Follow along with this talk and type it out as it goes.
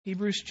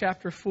Hebrews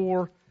chapter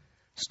 4,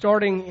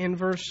 starting in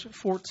verse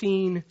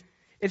 14.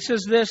 It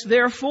says this,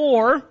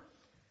 Therefore,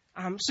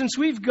 since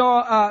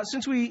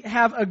we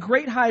have a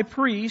great high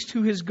priest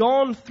who has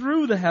gone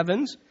through the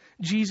heavens,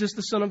 Jesus,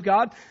 the Son of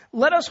God,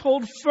 let us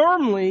hold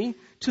firmly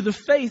to the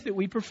faith that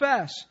we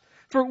profess.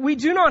 For we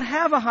do not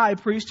have a high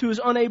priest who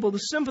is unable to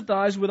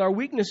sympathize with our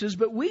weaknesses,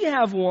 but we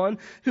have one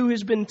who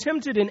has been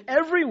tempted in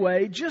every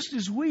way, just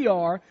as we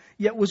are,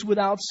 yet was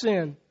without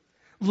sin.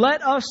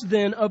 Let us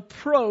then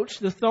approach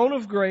the throne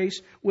of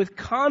grace with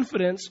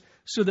confidence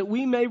so that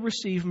we may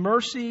receive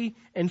mercy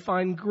and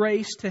find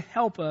grace to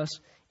help us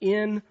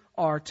in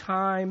our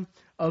time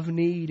of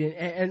need.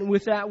 And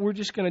with that, we're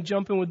just going to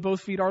jump in with both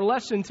feet. Our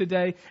lesson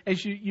today,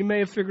 as you may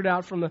have figured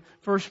out from the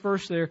first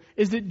verse there,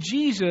 is that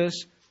Jesus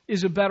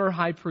is a better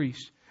high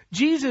priest.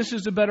 Jesus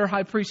is a better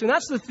high priest. And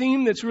that's the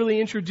theme that's really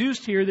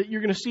introduced here that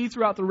you're going to see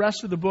throughout the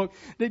rest of the book,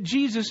 that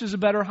Jesus is a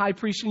better high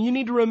priest. And you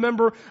need to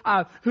remember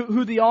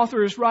who the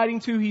author is writing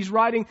to. He's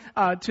writing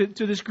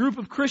to this group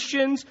of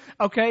Christians,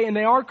 okay? And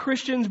they are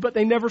Christians, but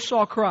they never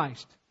saw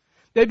Christ.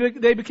 They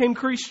became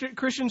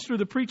Christians through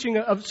the preaching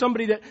of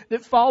somebody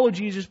that followed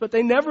Jesus, but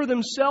they never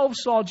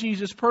themselves saw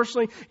Jesus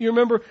personally. You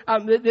remember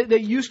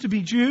they used to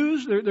be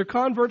Jews. They're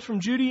converts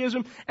from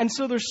Judaism. And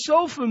so they're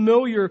so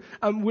familiar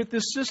with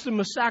this system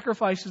of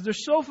sacrifices. They're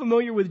so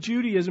familiar with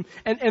Judaism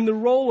and the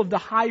role of the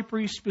high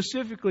priest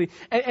specifically.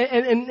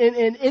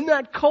 And in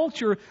that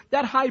culture,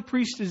 that high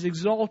priest is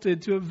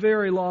exalted to a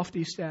very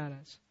lofty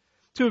status.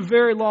 To a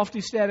very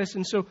lofty status.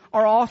 And so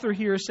our author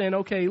here is saying,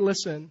 okay,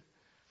 listen.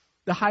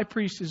 The high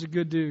priest is a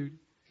good dude.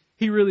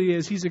 He really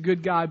is. He's a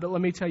good guy. But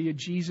let me tell you,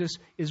 Jesus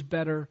is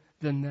better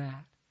than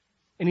that.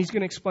 And he's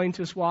going to explain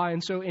to us why.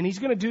 And he's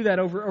going to do that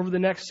over the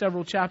next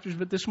several chapters.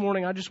 But this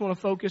morning, I just want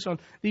to focus on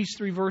these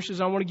 3 verses.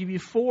 I want to give you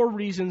 4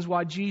 reasons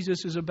why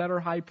Jesus is a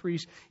better high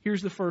priest.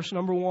 Here's the first.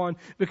 Number 1,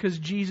 because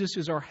Jesus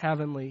is our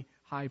heavenly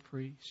high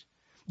priest.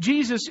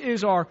 Jesus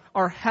is our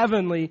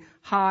heavenly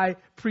high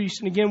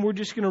priest. And again, we're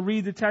just going to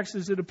read the text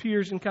as it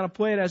appears and kind of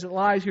play it as it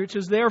lies here. It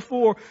says,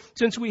 Therefore,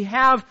 since we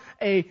have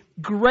a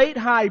great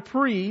high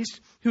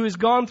priest who has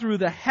gone through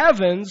the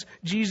heavens,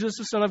 Jesus,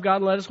 the Son of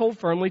God, let us hold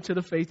firmly to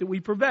the faith that we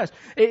profess.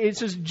 It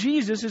says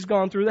Jesus has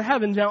gone through the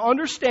heavens. Now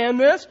understand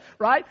this,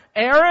 right?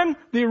 Aaron,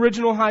 the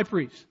original high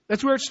priest.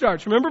 That's where it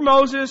starts. Remember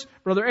Moses,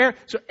 brother Aaron.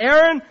 So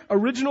Aaron,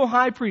 original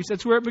high priest.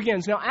 That's where it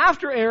begins. Now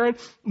after Aaron,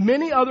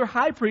 many other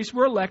high priests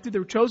were elected. They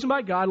were chosen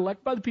by God,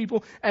 elected by the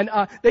people, and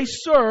they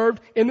served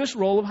in this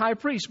role of high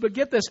priest. But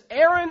get this,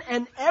 Aaron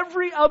and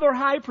every other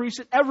high priest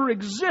that ever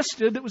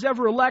existed, that was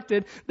ever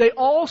elected, they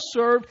all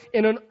served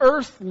in an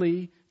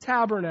earthly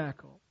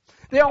tabernacle.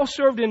 They all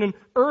served in an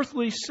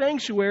earthly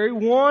sanctuary,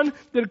 one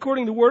that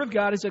according to the Word of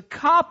God is a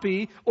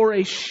copy or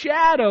a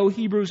shadow,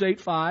 Hebrews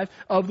 8:5,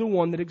 of the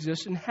one that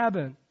exists in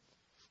heaven.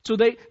 So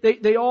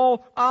they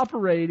all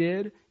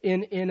operated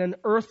in an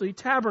earthly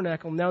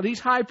tabernacle. Now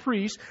these high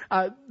priests,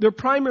 their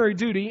primary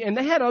duty, and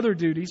they had other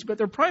duties, but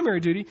their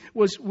primary duty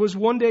was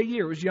one day a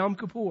year. It was Yom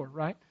Kippur,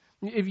 right?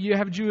 If you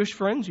have Jewish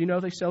friends, you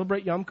know they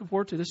celebrate Yom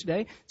Kippur to this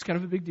day. It's kind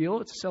of a big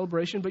deal. It's a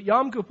celebration. But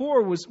Yom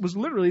Kippur was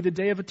literally the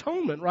Day of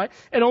Atonement, right?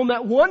 And on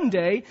that one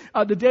day,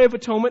 the Day of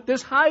Atonement,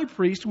 this high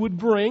priest would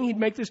bring, he'd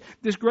make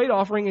this great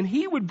offering, and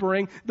he would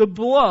bring the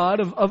blood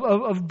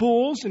of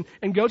bulls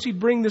and goats. He'd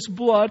bring this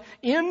blood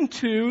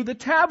into the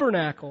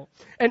tabernacle.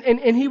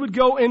 And he would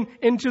go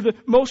into the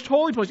most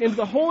holy place, into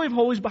the Holy of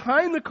Holies,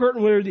 behind the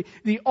curtain where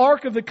the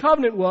Ark of the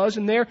Covenant was.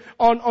 And there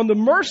on the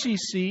mercy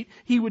seat,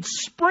 he would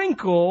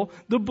sprinkle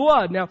the blood.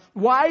 Now,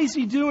 why is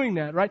he doing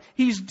that, right?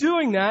 He's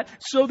doing that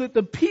so that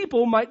the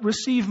people might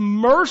receive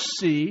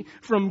mercy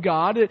from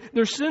God.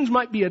 Their sins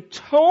might be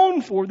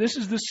atoned for. This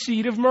is the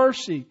seat of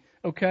mercy,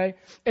 okay?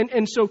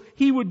 And so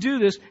he would do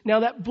this.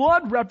 Now, that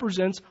blood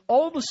represents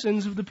all the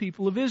sins of the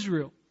people of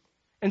Israel.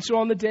 And so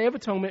on the Day of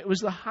Atonement, it was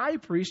the high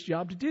priest's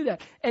job to do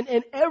that. And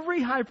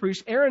every high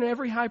priest, Aaron and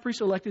every high priest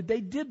elected, they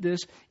did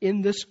this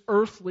in this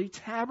earthly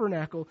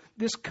tabernacle,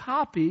 this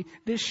copy,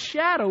 this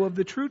shadow of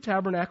the true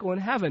tabernacle in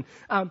heaven.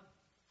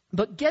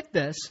 But get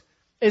this,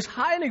 as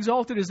high and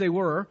exalted as they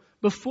were,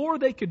 before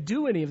they could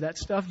do any of that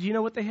stuff, do you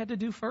know what they had to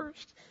do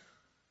first?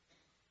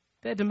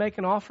 They had to make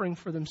an offering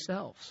for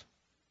themselves.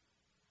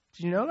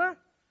 Did you know that?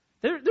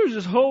 There's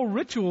this whole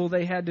ritual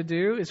they had to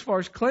do as far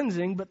as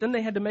cleansing, but then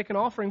they had to make an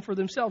offering for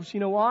themselves. You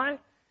know why?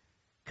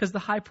 Because the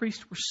high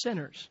priests were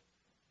sinners.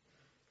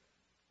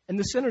 And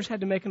the sinners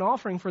had to make an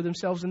offering for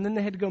themselves, and then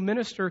they had to go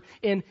minister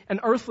in an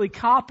earthly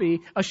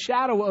copy, a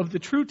shadow of the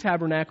true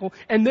tabernacle.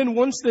 And then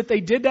once that they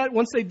did that,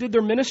 once they did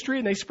their ministry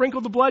and they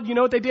sprinkled the blood, you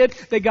know what they did?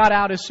 They got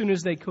out as soon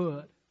as they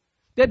could.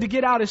 They had to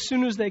get out as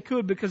soon as they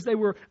could because they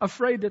were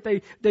afraid that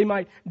they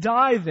might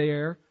die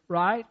there,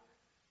 right?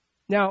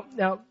 Now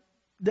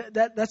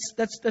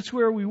that's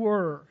where we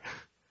were.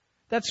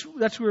 That's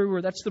where we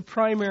were. That's the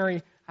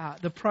primary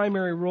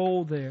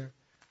role there.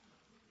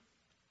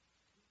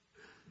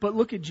 But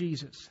look at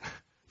Jesus.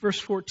 Verse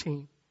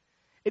 14.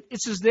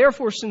 It says,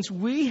 therefore, since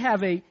we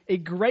have a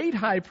great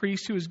high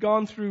priest who has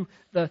gone through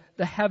the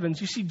heavens.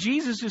 You see,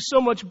 Jesus is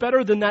so much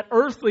better than that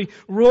earthly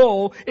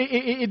role.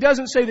 It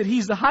doesn't say that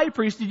he's the high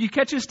priest. Did you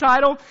catch his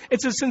title?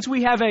 It says, since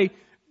we have a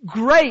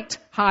great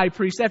high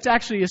priest. That's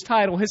actually his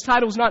title. His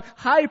title is not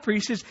high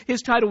priest.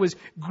 His title is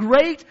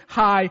great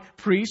high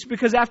priest,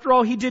 because after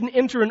all, he didn't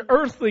enter an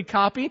earthly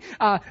copy.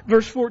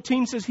 Verse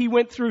 14 says he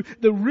went through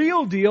the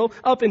real deal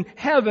up in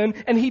heaven,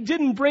 and he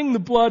didn't bring the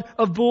blood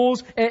of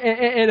bulls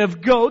and of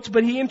goats,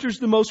 but he enters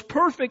the most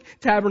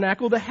perfect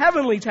tabernacle, the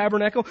heavenly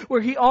tabernacle,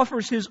 where he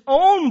offers his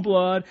own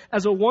blood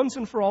as a once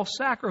and for all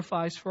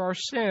sacrifice for our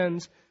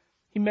sins.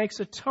 He makes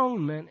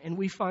atonement, and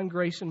we find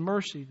grace and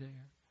mercy there.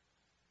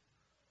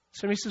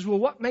 Somebody says, well,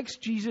 what makes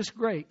Jesus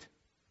great?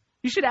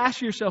 You should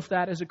ask yourself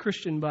that as a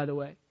Christian, by the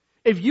way.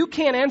 If you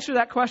can't answer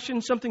that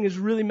question, something is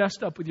really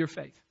messed up with your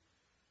faith.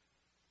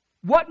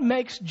 What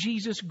makes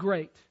Jesus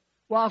great?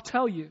 Well, I'll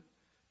tell you.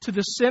 To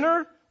the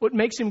sinner, what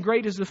makes him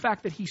great is the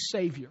fact that he's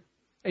Savior.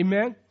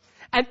 Amen?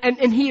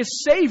 And he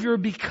is Savior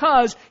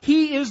because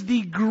he is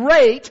the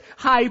great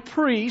high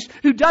priest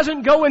who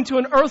doesn't go into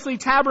an earthly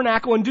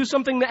tabernacle and do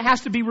something that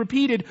has to be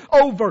repeated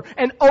over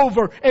and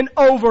over and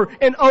over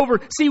and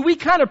over. See, we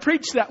kind of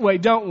preach that way,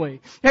 don't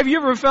we? Have you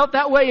ever felt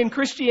that way in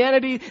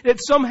Christianity,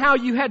 that somehow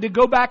you had to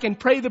go back and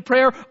pray the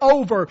prayer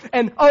over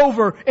and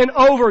over and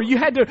over? You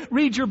had to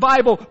read your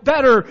Bible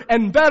better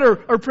and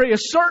better, or pray a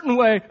certain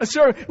way.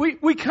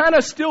 We kind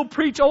of still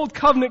preach old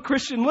covenant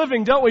Christian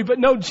living, don't we? But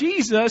no,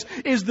 Jesus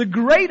is the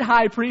great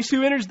high priest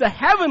who enters the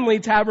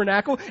heavenly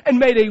tabernacle and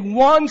made a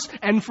once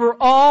and for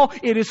all,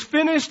 it is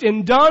finished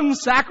and done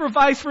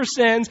sacrifice for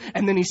sins,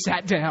 and then he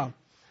sat down.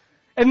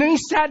 And then he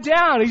sat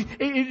down.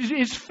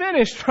 It's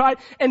finished, right?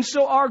 And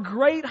so our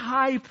great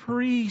high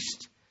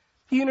priest,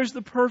 he enters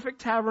the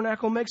perfect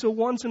tabernacle, makes a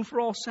once and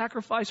for all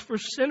sacrifice for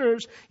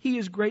sinners. He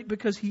is great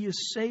because he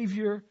is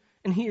Savior,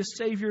 and he is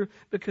Savior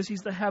because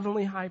he's the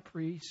heavenly high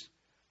priest.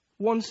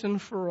 Once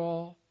and for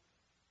all.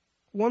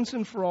 Once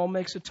and for all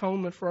makes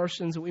atonement for our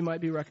sins that we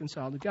might be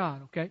reconciled to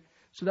God, okay?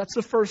 So that's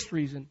the first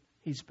reason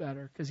he's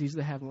better, because he's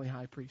the heavenly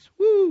high priest.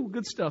 Woo,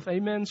 good stuff.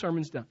 Amen.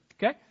 Sermon's done,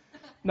 okay?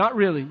 Not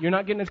really. You're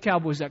not getting to the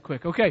Cowboys that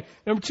quick, okay?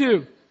 Number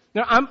two.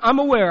 Now, I'm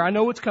aware. I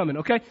know what's coming,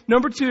 okay?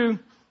 Number two,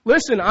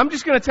 listen, I'm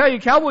just going to tell you,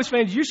 Cowboys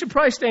fans, you should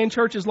probably stay in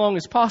church as long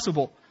as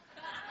possible.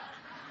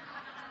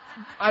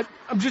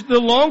 The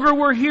longer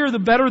we're here, the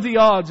better the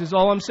odds is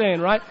all I'm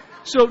saying, right?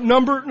 So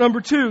number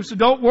two, so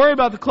don't worry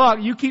about the clock.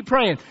 You keep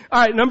praying.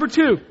 All right, number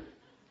two.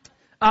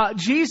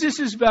 Jesus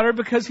is better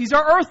because he's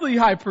our earthly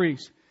high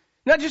priest.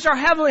 Not just our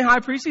heavenly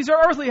high priest, he's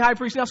our earthly high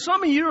priest. Now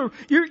some of you,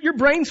 your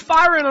brain's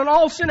firing on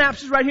all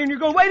synapses right here, and you're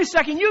going, wait a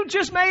second, you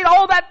just made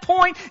all that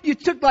point. You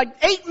took like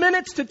 8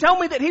 minutes to tell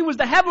me that he was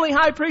the heavenly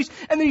high priest,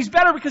 and that he's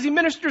better because he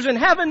ministers in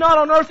heaven, not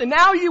on earth, and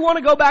now you want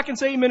to go back and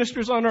say he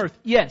ministers on earth.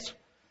 Yes.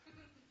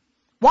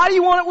 Why do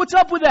you want it? What's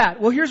up with that?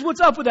 Well, here's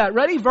what's up with that.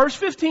 Ready? Verse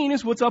 15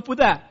 is what's up with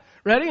that.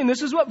 Ready? And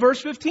this is what verse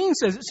 15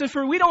 says. It says,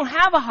 for we don't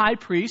have a high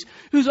priest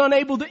who's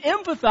unable to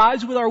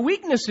empathize with our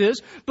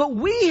weaknesses, but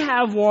we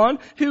have one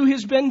who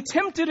has been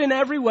tempted in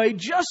every way,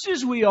 just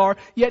as we are,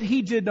 yet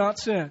he did not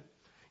sin.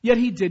 Yet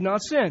he did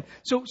not sin.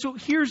 So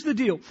here's the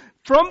deal.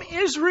 From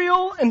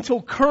Israel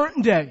until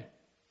current day,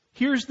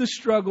 here's the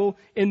struggle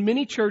in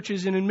many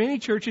churches, and in many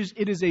churches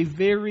it is a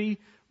very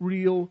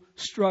real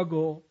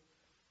struggle.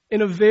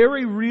 In a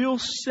very real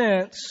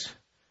sense,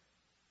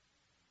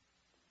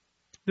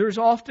 there's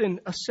often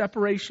a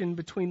separation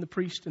between the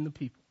priest and the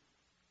people.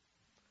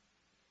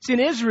 See, in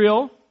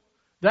Israel,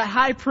 the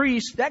high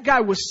priest, that guy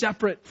was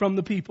separate from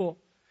the people.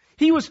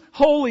 He was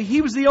holy.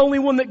 He was the only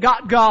one that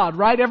got God,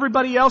 right?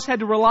 Everybody else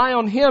had to rely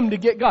on him to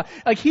get God.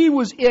 Like he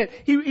was it.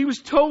 He was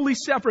totally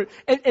separate.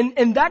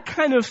 And that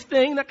kind of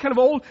thing, that kind of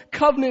old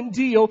covenant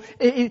deal,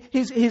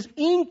 is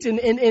inked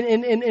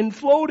and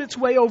flowed its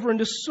way over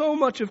into so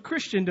much of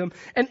Christendom.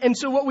 And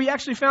so what we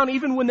actually found,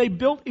 even when they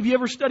built, if you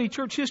ever study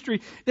church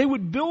history, they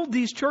would build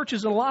these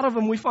churches, and a lot of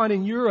them we find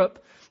in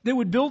Europe. They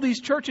would build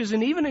these churches,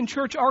 and even in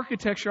church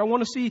architecture, I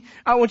want you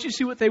to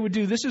see what they would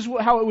do. This is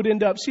how it would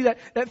end up. See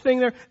that thing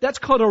there? That's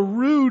called a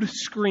rood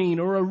screen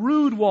or a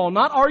rood wall.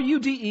 Not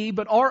R-U-D-E,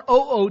 but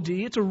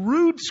R-O-O-D. It's a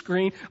rood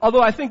screen,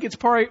 although I think it's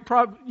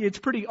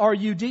pretty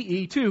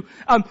R-U-D-E too.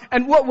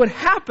 And what would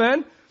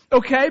happen,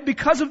 okay,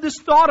 because of this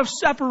thought of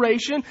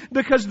separation,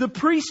 because the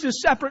priest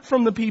is separate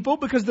from the people,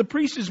 because the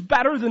priest is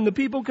better than the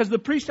people, because the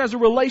priest has a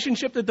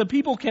relationship that the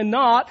people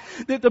cannot,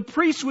 that the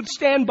priest would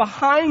stand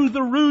behind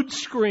the rood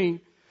screen.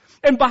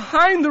 And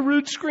behind the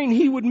rood screen,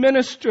 he would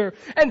minister.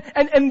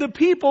 And the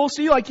people,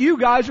 see, like you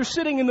guys are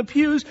sitting in the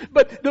pews,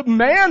 but the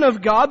man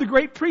of God, the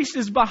great priest,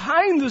 is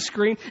behind the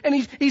screen, and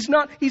he's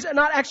not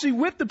actually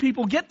with the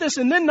people. Get this,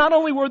 and then not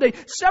only were they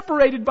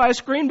separated by a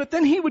screen, but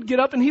then he would get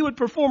up and he would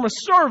perform a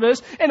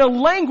service in a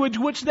language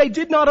which they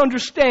did not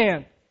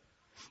understand.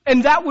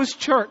 And that was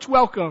church.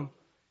 Welcome.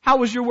 How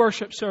was your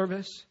worship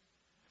service?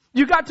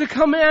 You got to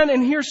come in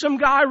and hear some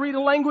guy read a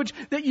language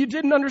that you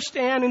didn't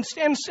understand and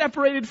stand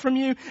separated from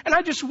you. And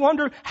I just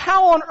wonder,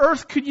 how on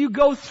earth could you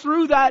go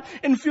through that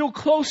and feel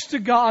close to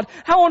God?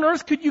 How on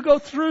earth could you go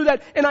through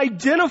that and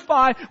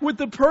identify with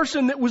the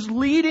person that was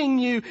leading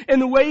you in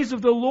the ways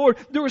of the Lord?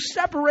 There was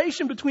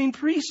separation between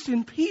priest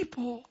and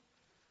people.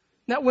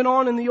 That went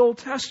on in the Old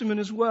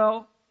Testament as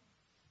well.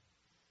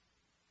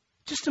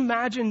 Just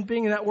imagine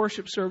being in that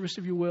worship service,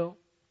 if you will.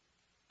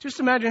 Just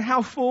imagine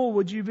how full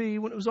would you be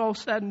when it was all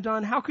said and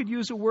done. How could you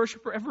as a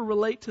worshiper ever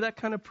relate to that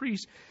kind of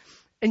priest?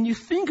 And you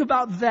think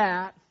about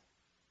that,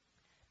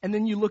 and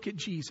then you look at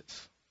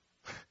Jesus.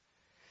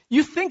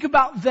 You think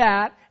about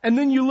that, and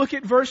then you look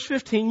at verse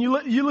 15,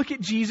 you look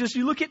at Jesus,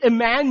 you look at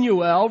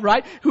Emmanuel,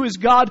 right? Who is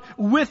God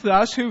with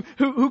us,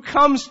 who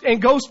comes and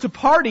goes to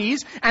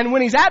parties, and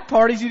when he's at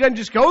parties, he doesn't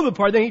just go to the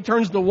party, then he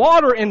turns the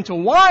water into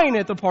wine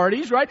at the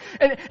parties, right?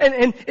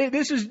 And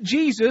this is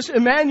Jesus,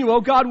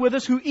 Emmanuel, God with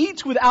us, who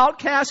eats with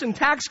outcasts and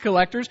tax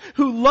collectors,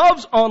 who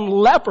loves on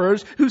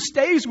lepers, who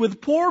stays with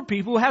poor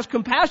people, who has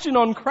compassion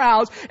on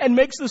crowds, and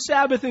makes the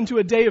Sabbath into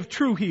a day of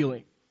true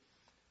healing.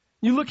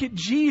 You look at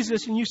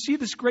Jesus and you see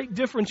this great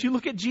difference. You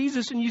look at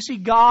Jesus and you see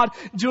God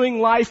doing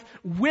life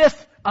with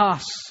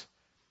us.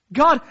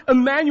 God,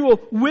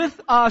 Emmanuel, with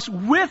us,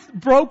 with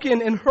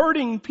broken and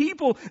hurting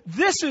people.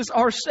 This is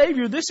our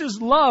Savior. This is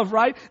love,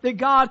 right? That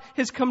God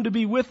has come to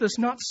be with us,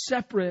 not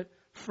separate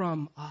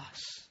from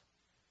us.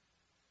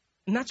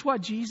 And that's why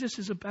Jesus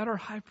is a better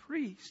high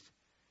priest.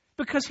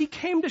 Because He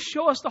came to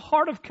show us the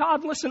heart of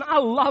God. Listen, I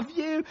love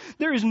you.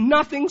 There is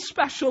nothing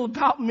special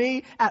about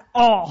me at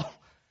all.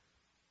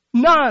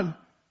 None.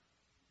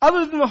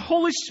 Other than the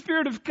Holy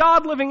Spirit of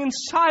God living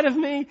inside of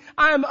me,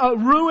 I am a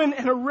ruin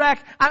and a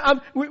wreck.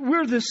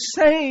 We're the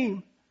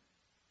same.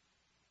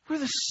 We're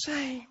the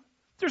same.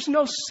 There's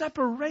no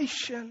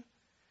separation.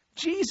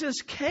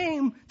 Jesus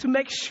came to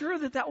make sure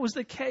that that was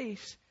the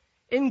case.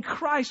 In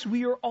Christ,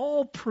 we are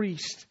all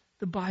priests,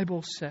 the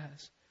Bible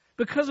says.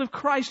 Because of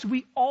Christ,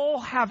 we all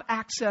have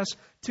access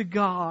to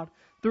God.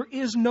 There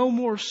is no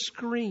more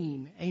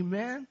screen.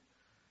 Amen?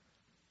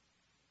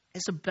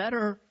 It's a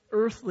better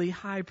earthly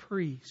high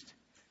priest.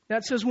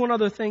 That says one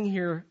other thing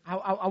here.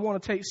 I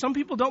want to tell you. Some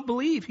people don't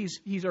believe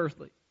he's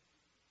earthly.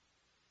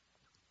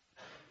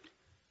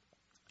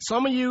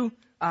 Some of you,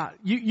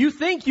 you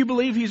think you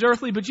believe he's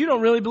earthly, but you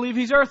don't really believe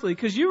he's earthly.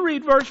 Because you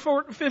read verse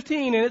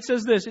 15 and it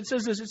says this. It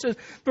says,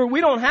 "For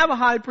we don't have a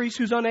high priest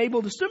who's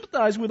unable to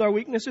sympathize with our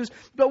weaknesses,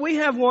 but we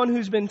have one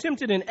who's been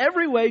tempted in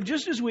every way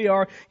just as we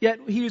are, yet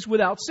he is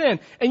without sin."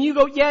 And you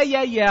go,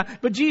 yeah,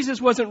 but Jesus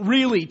wasn't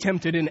really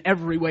tempted in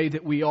every way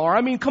that we are.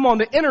 I mean, come on,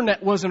 the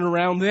internet wasn't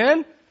around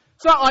then.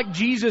 It's not like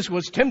Jesus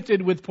was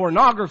tempted with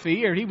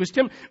pornography or he was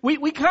tempted.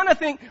 We kind of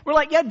think, we're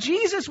like, yeah,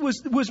 Jesus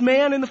was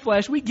man in the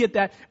flesh. We get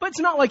that. But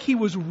it's not like he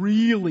was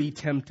really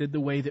tempted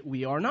the way that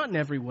we are. Not in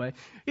every way.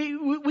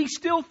 We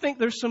still think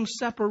there's some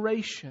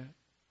separation.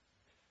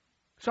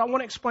 So I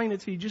want to explain it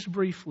to you just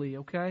briefly,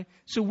 okay?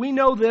 So we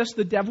know this.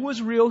 The devil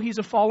is real. He's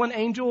a fallen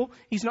angel.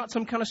 He's not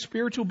some kind of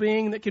spiritual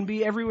being that can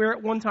be everywhere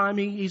at one time.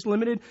 He's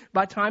limited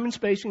by time and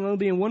space. He can only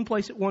be in one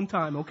place at one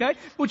time, okay?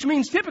 Which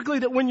means typically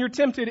that when you're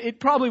tempted, it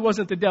probably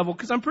wasn't the devil,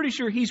 because I'm pretty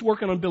sure he's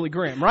working on Billy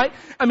Graham, right?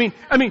 I mean,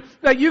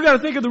 like you got to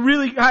think of the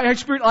really high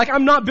spirit. Like,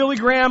 I'm not Billy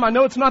Graham. I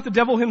know it's not the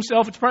devil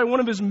himself. It's probably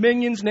one of his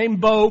minions named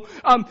Bo,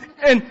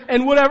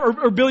 and whatever,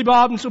 or Billy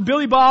Bob. And so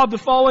Billy Bob, the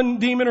fallen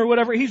demon or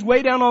whatever, he's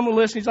way down on the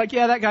list. And he's like,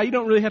 yeah, that guy, you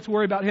don't really have to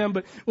worry about him,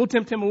 but we'll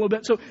tempt him a little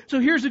bit. So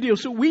here's the deal.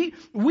 So we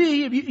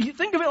you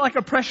think of it like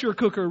a pressure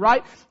cooker,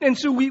 right? And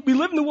so we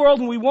live in the world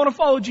and we want to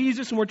follow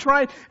Jesus and we're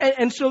trying,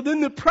 and so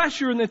then the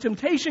pressure and the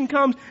temptation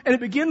comes and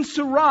it begins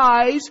to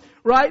rise,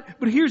 right?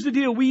 But here's the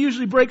deal. We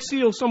usually break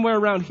seal somewhere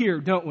around here,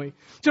 don't we?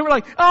 So we're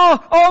like,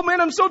 oh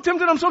man, I'm so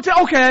tempted.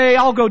 Okay,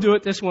 I'll go do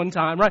it this one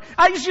time, right?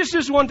 It's just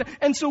this one time.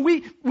 And so we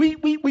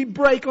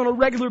break on a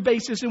regular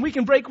basis, and we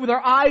can break with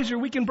our eyes, or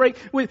we can break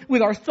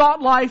with our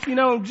thought life,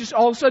 and just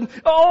all of a sudden,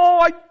 oh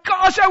my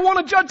gosh, I want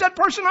to judge that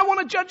person. I want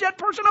to judge that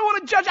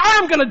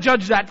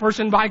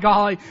person, by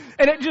golly.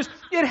 And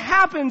it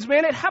happens,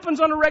 man. It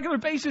happens on a regular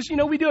basis.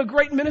 We do a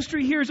great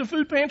ministry here as a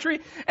food pantry.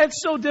 And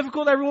it's so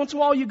difficult. Every once in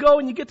a while you go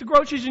and you get the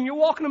groceries and you're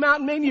walking them out,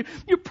 and man,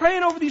 you're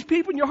praying over these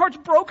people and your heart's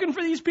broken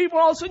for these people.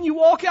 And all of a sudden you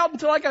walk out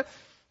into like a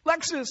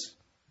Lexus.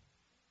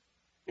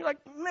 You're like,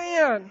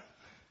 man,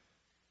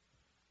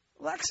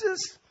 Lexus?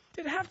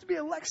 Did it have to be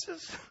a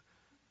Lexus?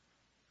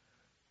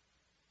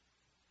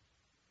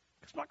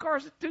 Because my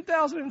car's a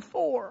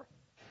 2004.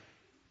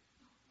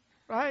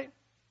 Right?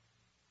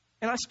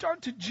 And I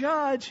start to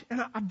judge,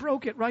 and I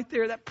broke it right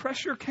there. That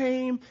pressure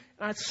came,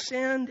 and I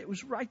sinned. It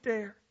was right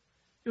there.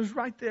 It was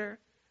right there.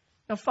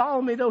 Now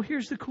follow me, though.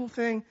 Here's the cool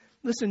thing.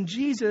 Listen,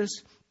 Jesus,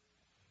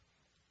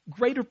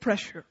 greater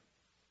pressure.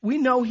 We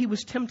know he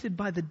was tempted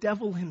by the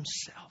devil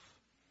himself.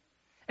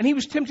 And he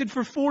was tempted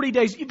for 40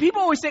 days. People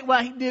always think,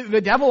 well,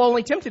 the devil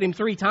only tempted him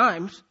 3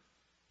 times.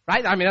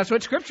 Right? I mean, that's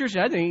what Scripture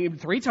said.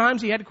 3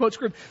 times he had to quote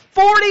Scripture.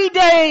 40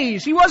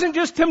 days! He wasn't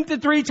just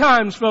tempted 3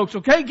 times, folks,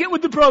 okay? Get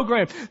with the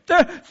program.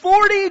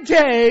 40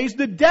 days,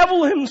 the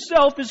devil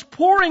himself is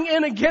pouring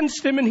in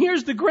against him. And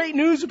here's the great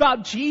news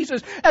about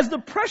Jesus. As the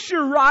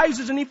pressure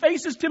rises and he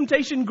faces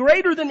temptation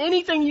greater than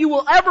anything you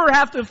will ever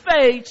have to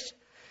face,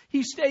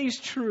 he stays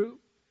true.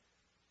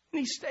 And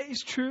he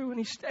stays true, and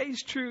he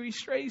stays true, he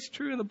stays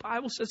true. And the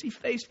Bible says he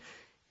faced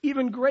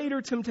even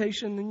greater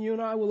temptation than you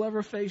and I will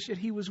ever face, yet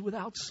he was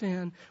without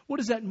sin. What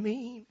does that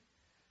mean?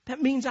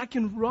 That means I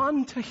can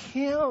run to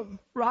him,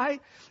 right?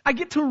 I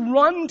get to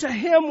run to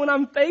him when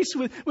I'm faced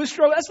with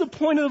struggle. That's the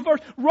point of the verse.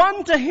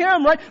 Run to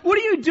him, right? What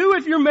do you do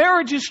if your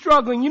marriage is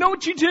struggling? You know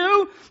what you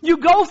do? You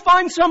go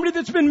find somebody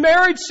that's been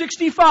married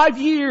 65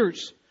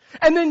 years.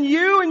 And then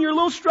you and your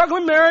little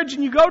struggling marriage,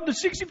 and you go to the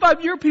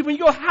 65-year people, and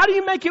you go, how do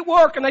you make it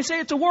work? And they say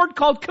it's a word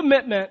called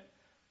commitment.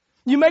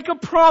 You make a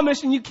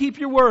promise and you keep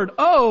your word.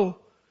 Oh.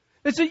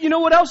 They say, you know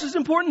what else is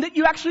important? That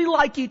you actually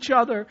like each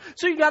other.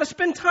 So you got to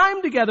spend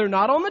time together,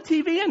 not on the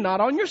TV and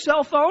not on your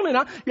cell phone.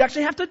 And you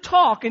actually have to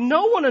talk and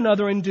know one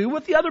another and do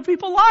what the other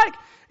people like.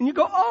 And you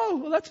go,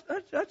 oh, well,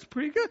 that's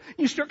pretty good.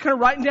 You start kind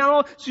of writing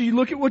down so you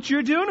look at what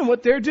you're doing and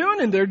what they're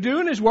doing, and they're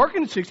doing is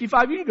working at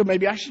 65 years. You go,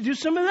 maybe I should do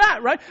some of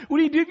that, right? What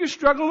do you do if you're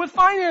struggling with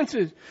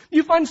finances?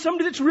 You find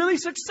somebody that's really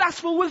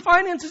successful with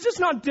finances. It's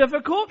not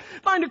difficult.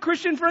 Find a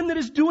Christian friend that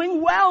is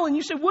doing well, and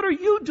you say, what are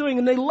you doing?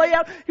 And they lay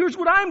out, here's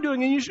what I'm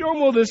doing. And you show them,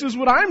 well, this is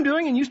what I'm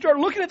doing. And you start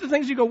looking at the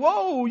things, you go,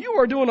 whoa, you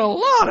are doing a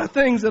lot of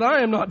things that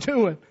I am not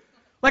doing.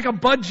 Like a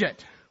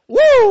budget.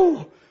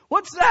 Woo!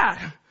 What's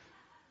that?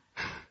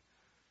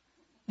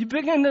 You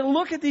begin to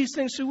look at these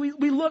things. So we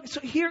look.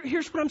 So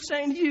here's what I'm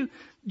saying to you.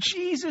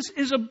 Jesus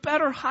is a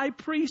better high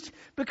priest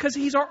because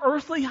he's our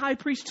earthly high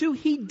priest too.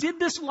 He did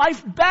this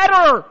life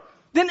better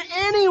than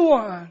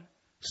anyone.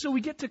 So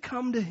we get to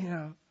come to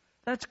him.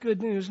 That's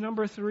good news.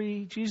 Number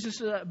 3, Jesus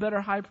is a better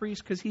high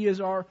priest because he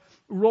is our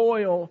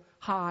royal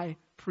high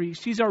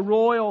priest. He's our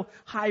royal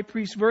high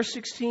priest. Verse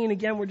 16,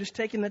 again, we're just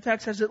taking the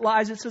text as it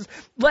lies. It says,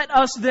 let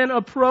us then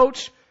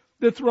approach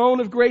the throne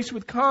of grace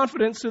with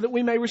confidence so that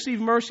we may receive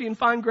mercy and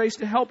find grace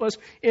to help us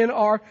in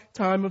our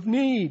time of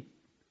need.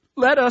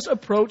 Let us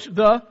approach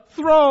the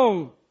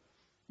throne.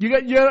 You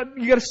got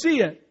to see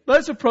it.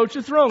 Let's approach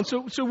the throne.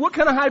 So what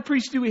kind of high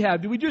priest do we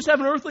have? Do we just have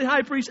an earthly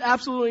high priest?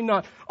 Absolutely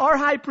not. Our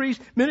high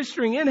priest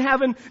ministering in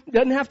heaven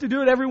doesn't have to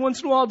do it every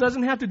once in a while,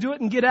 doesn't have to do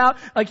it and get out.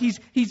 Like he's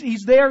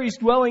there, he's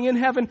dwelling in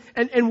heaven.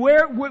 And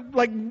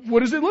what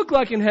does it look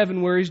like in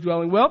heaven where he's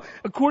dwelling? Well,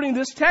 according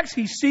to this text,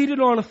 he's seated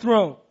on a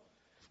throne.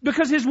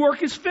 Because his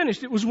work is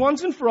finished. It was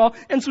once and for all.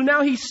 And so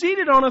now he's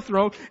seated on a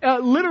throne,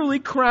 literally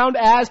crowned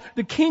as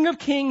the King of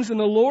Kings and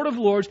the Lord of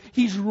Lords.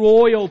 He's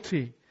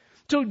royalty.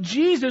 So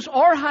Jesus,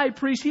 our high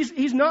priest,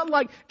 he's not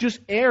like just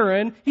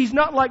Aaron. He's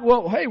not like,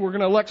 well, hey, we're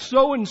going to elect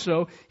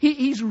so-and-so.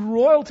 He's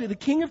royalty, the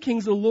King of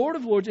Kings, the Lord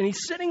of Lords. And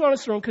he's sitting on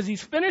his throne because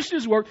he's finished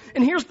his work.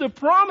 And here's the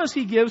promise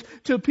he gives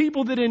to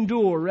people that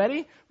endure.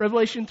 Ready?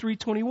 Revelation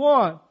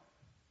 3:21.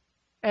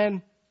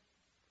 And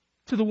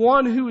to the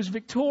one who is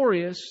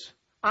victorious,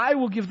 I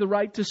will give the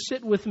right to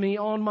sit with me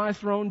on my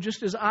throne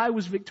just as I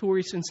was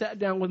victorious and sat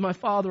down with my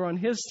Father on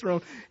his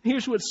throne. And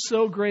here's what's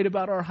so great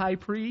about our high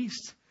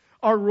priest.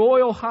 Our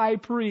royal high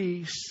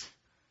priest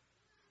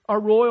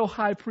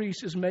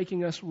is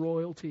making us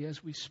royalty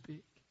as we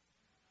speak.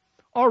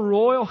 Our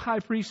royal high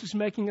priest is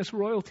making us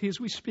royalty as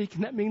we speak.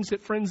 And that means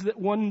that, friends, that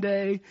one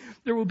day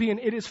there will be an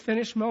it is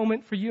finished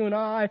moment for you and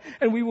I,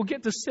 and we will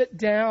get to sit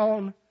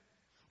down.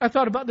 I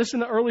thought about this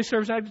in the early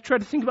service. I tried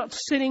to think about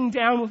sitting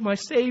down with my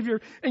Savior.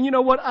 And you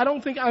know what? I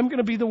don't think I'm going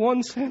to be the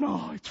one saying,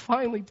 oh, it's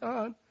finally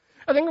done.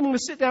 I think I'm going to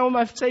sit down with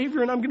my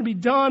Savior and I'm going to be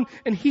done.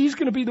 And He's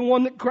going to be the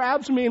one that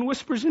grabs me and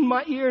whispers in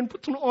my ear and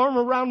puts an arm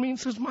around me and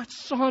says, my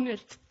son,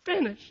 it's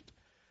finished.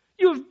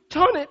 You have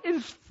done it. It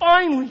is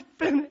finally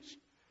finished.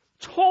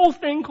 This whole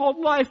thing called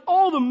life,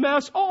 all the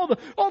mess, all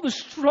the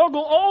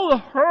struggle, all the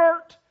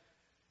hurt.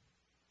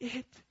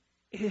 It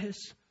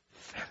is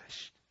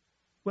finished.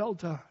 Well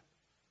done.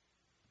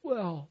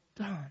 Well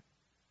done.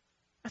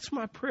 That's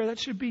my prayer. That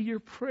should be your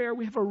prayer.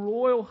 We have a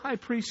royal high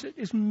priest that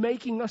is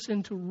making us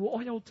into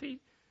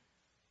royalty.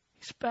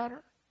 He's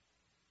better.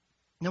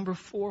 Number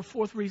 4,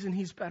 fourth reason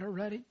he's better.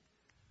 Ready?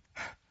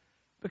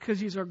 Because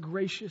he's our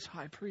gracious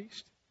high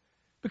priest.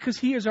 Because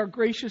he is our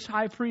gracious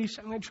high priest.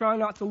 I'm going to try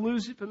not to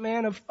lose it, but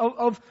man,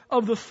 of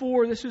the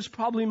 4, this is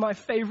probably my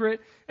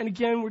favorite. And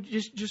again, we're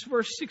just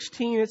verse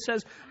 16. It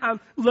says,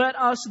 let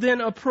us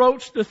then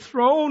approach the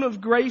throne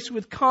of grace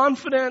with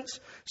confidence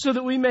so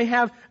that we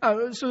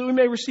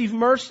may receive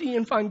mercy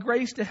and find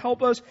grace to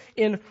help us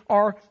in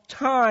our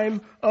time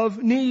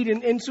of need.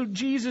 And so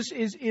Jesus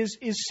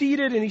is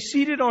seated, and he's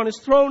seated on his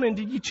throne. And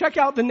did you check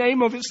out the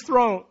name of his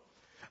throne?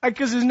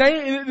 Because his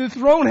name, the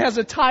throne has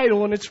a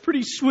title, and it's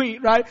pretty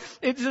sweet, right?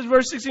 It says,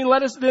 verse 16,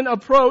 let us then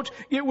approach.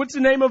 What's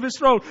the name of his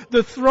throne?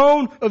 The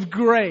throne of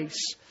grace.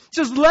 It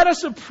says, let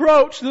us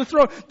approach the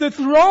throne. The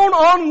throne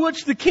on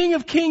which the King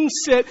of Kings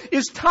sit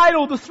is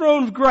titled the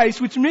throne of grace,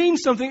 which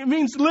means something. It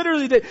means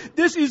literally that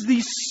this is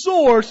the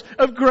source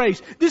of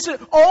grace.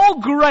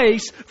 All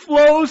grace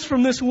flows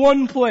from this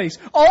one place.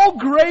 All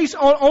grace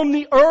on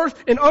the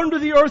earth and under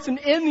the earth and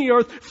in the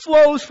earth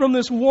flows from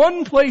this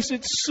one place,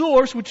 its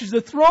source, which is the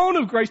throne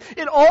of grace.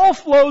 It all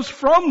flows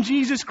from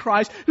Jesus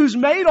Christ, who's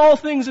made all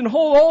things and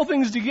hold all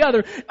things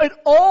together. It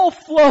all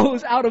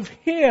flows out of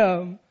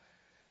Him.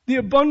 The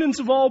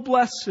abundance of all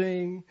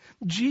blessing.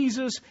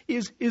 Jesus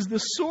is the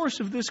source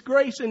of this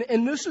grace.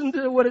 And listen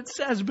to what it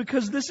says,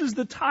 because this is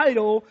the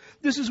title.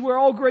 This is where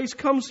all grace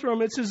comes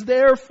from. It says,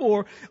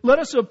 therefore, let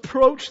us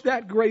approach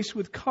that grace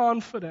with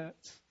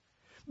confidence.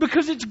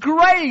 Because it's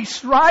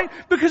grace, right?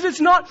 Because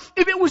it's not,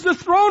 if it was the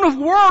throne of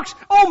works,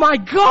 oh my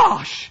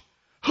gosh!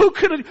 Who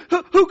could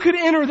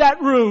enter that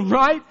room,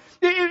 right?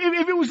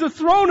 If it was the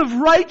throne of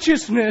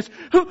righteousness,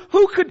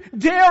 who could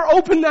dare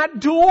open that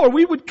door?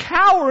 We would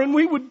cower and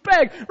we would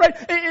beg, right?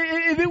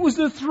 If it was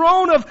the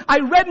throne of,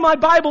 I read my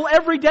Bible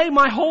every day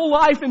my whole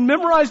life and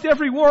memorized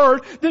every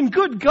word, then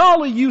good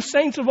golly, you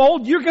saints of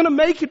old, you're gonna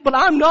make it, but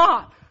I'm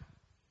not.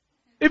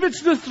 If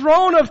it's the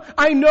throne of,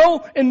 I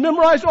know and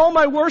memorized all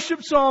my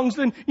worship songs,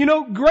 then,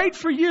 great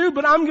for you,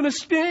 but I'm gonna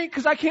stink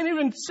because I can't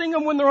even sing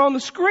them when they're on the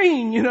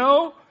screen,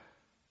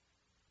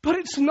 But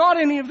it's not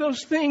any of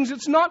those things.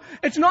 It's not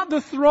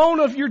the throne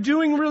of you're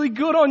doing really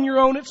good on your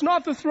own. It's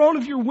not the throne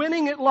of you're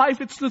winning at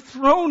life. It's the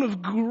throne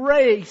of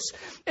grace.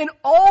 And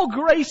all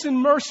grace and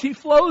mercy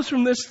flows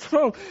from this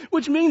throne,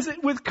 which means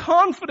that with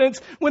confidence,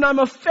 when I'm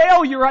a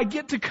failure, I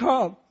get to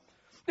come.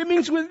 It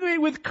means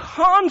with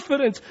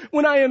confidence,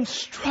 when I am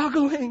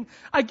struggling,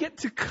 I get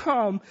to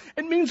come.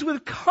 It means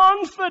with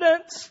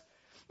confidence,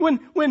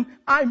 when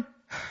I'm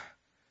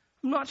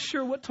not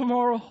sure what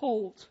tomorrow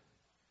holds,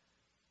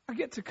 I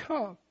get to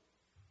come.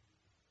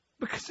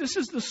 Because this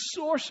is the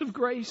source of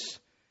grace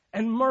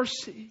and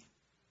mercy.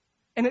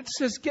 And it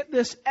says, get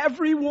this,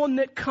 everyone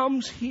that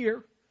comes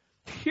here,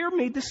 hear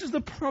me, this is the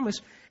promise.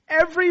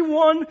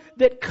 Everyone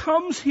that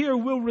comes here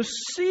will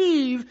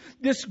receive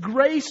this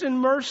grace and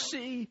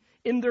mercy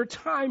in their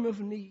time of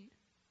need.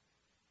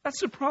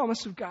 That's the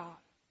promise of God.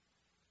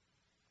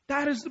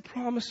 That is the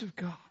promise of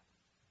God.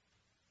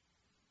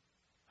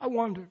 I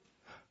wonder,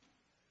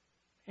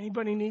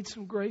 anybody needs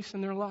some grace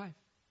in their life?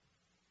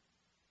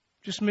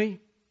 Just me.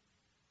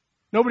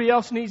 Nobody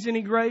else needs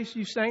any grace,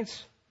 you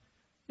saints?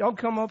 Y'all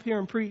come up here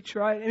and preach,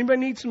 right? Anybody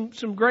need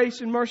some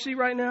grace and mercy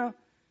right now?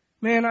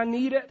 Man, I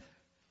need it.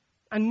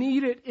 I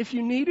need it. If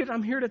you need it,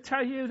 I'm here to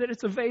tell you that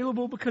it's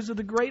available because of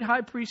the great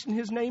high priest, and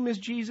His name is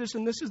Jesus,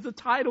 and this is the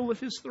title of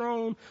His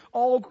throne.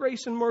 All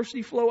grace and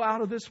mercy flow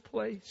out of this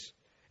place,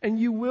 and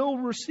you will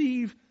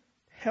receive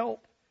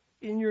help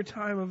in your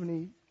time of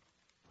need.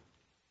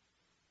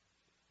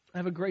 I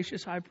have a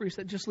gracious high priest.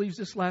 That just leaves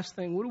this last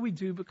thing. What do we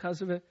do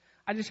because of it?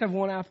 I just have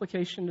one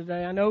application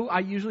today. I know I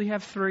usually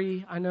have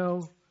 3. I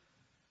know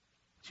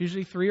it's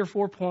usually 3 or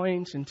 4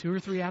 points and 2 or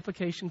 3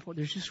 application points.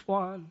 There's just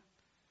one.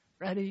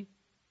 Ready?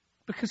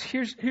 Because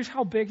here's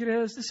how big it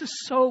is. This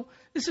is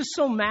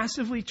so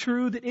massively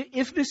true that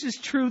if this is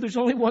true, there's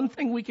only one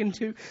thing we can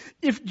do.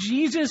 If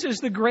Jesus is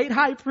the great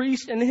high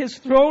priest and His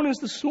throne is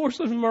the source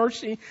of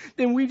mercy,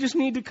 then we just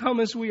need to come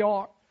as we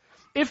are.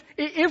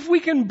 If we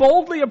can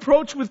boldly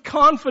approach with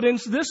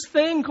confidence this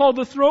thing called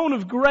the throne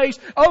of grace,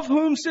 of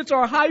whom sits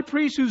our high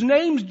priest, whose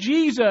name's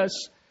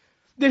Jesus,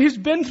 that has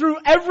been through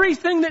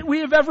everything that we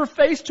have ever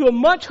faced to a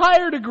much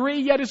higher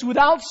degree, yet is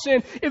without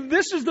sin, if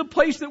this is the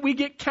place that we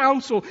get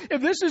counsel,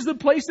 if this is the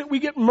place that we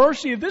get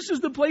mercy, if this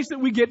is the place that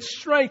we get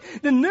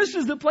strength, then this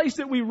is the place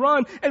that we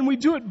run, and we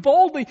do it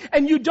boldly,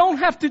 and you don't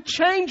have to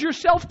change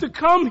yourself to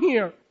come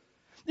here.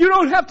 You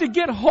don't have to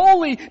get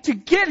holy to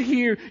get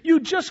here. You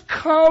just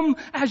come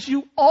as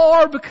you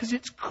are because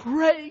it's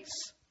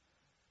grace.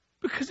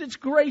 Because it's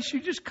grace,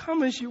 you just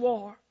come as you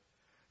are.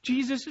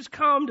 Jesus has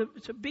come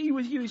to be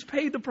with you. He's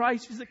paid the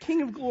price. He's the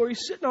King of glory,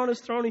 sitting on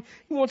His throne.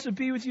 He wants to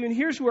be with you. And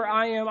here's where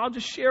I am. I'll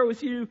just share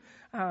with you.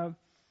 I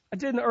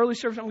did in the early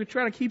service. I'm going to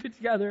try to keep it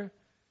together.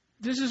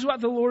 This is what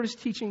the Lord is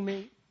teaching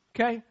me.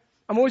 Okay?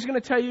 I'm always going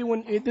to tell you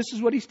when this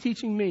is what He's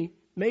teaching me.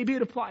 Maybe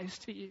it applies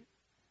to you.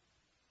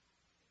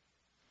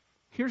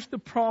 Here's the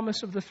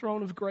promise of the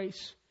throne of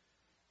grace.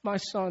 My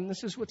son,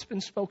 this is what's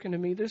been spoken to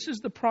me. This is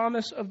the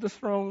promise of the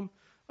throne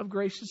of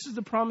grace. This is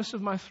the promise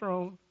of my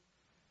throne.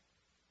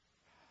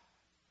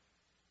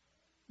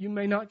 You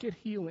may not get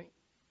healing.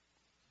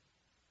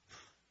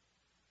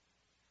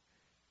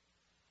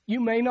 You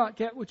may not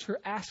get what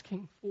you're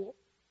asking for.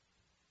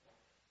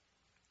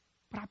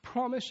 But I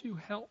promise you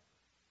help.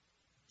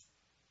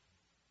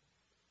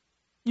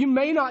 You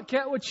may not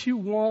get what you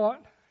want,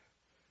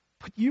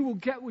 but you will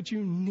get what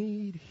you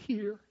need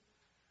here.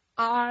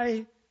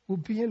 I will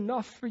be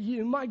enough for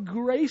you. My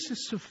grace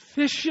is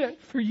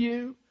sufficient for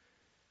you.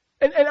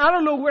 And I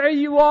don't know where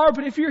you are,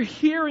 but if you're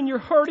here and you're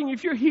hurting,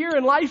 if you're here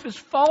and life has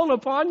fallen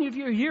upon you, if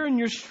you're here and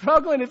you're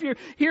struggling, if you're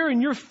here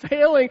and you're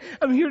failing,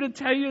 I'm here to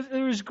tell you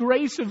there is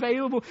grace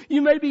available.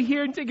 You may be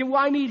here and thinking,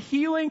 well, I need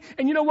healing.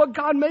 And you know what?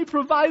 God may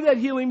provide that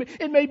healing.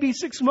 It may be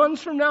 6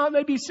 months from now. It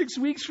may be 6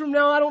 weeks from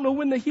now. I don't know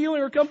when the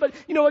healing will come. But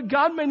you know what?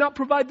 God may not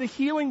provide the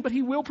healing, but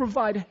He will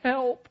provide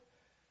help.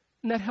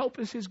 And that help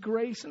is His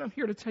grace. And I'm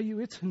here to tell you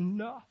it's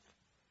enough.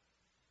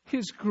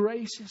 His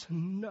grace is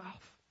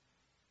enough.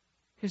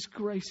 His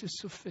grace is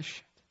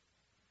sufficient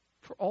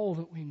for all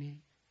that we need.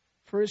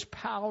 For His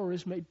power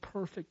is made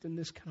perfect in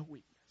this kind of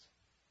weakness.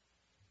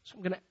 So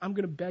I'm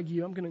gonna beg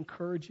you, I'm gonna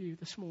encourage you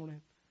this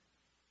morning.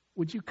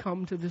 Would you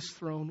come to this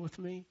throne with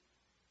me?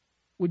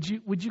 Would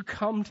you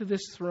come to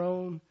this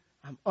throne?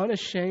 I'm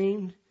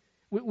unashamed.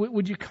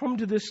 Would you come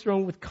to this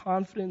throne with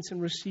confidence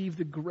and receive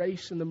the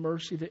grace and the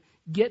mercy that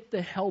get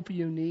the help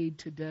you need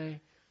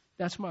today?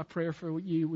 That's my prayer for you.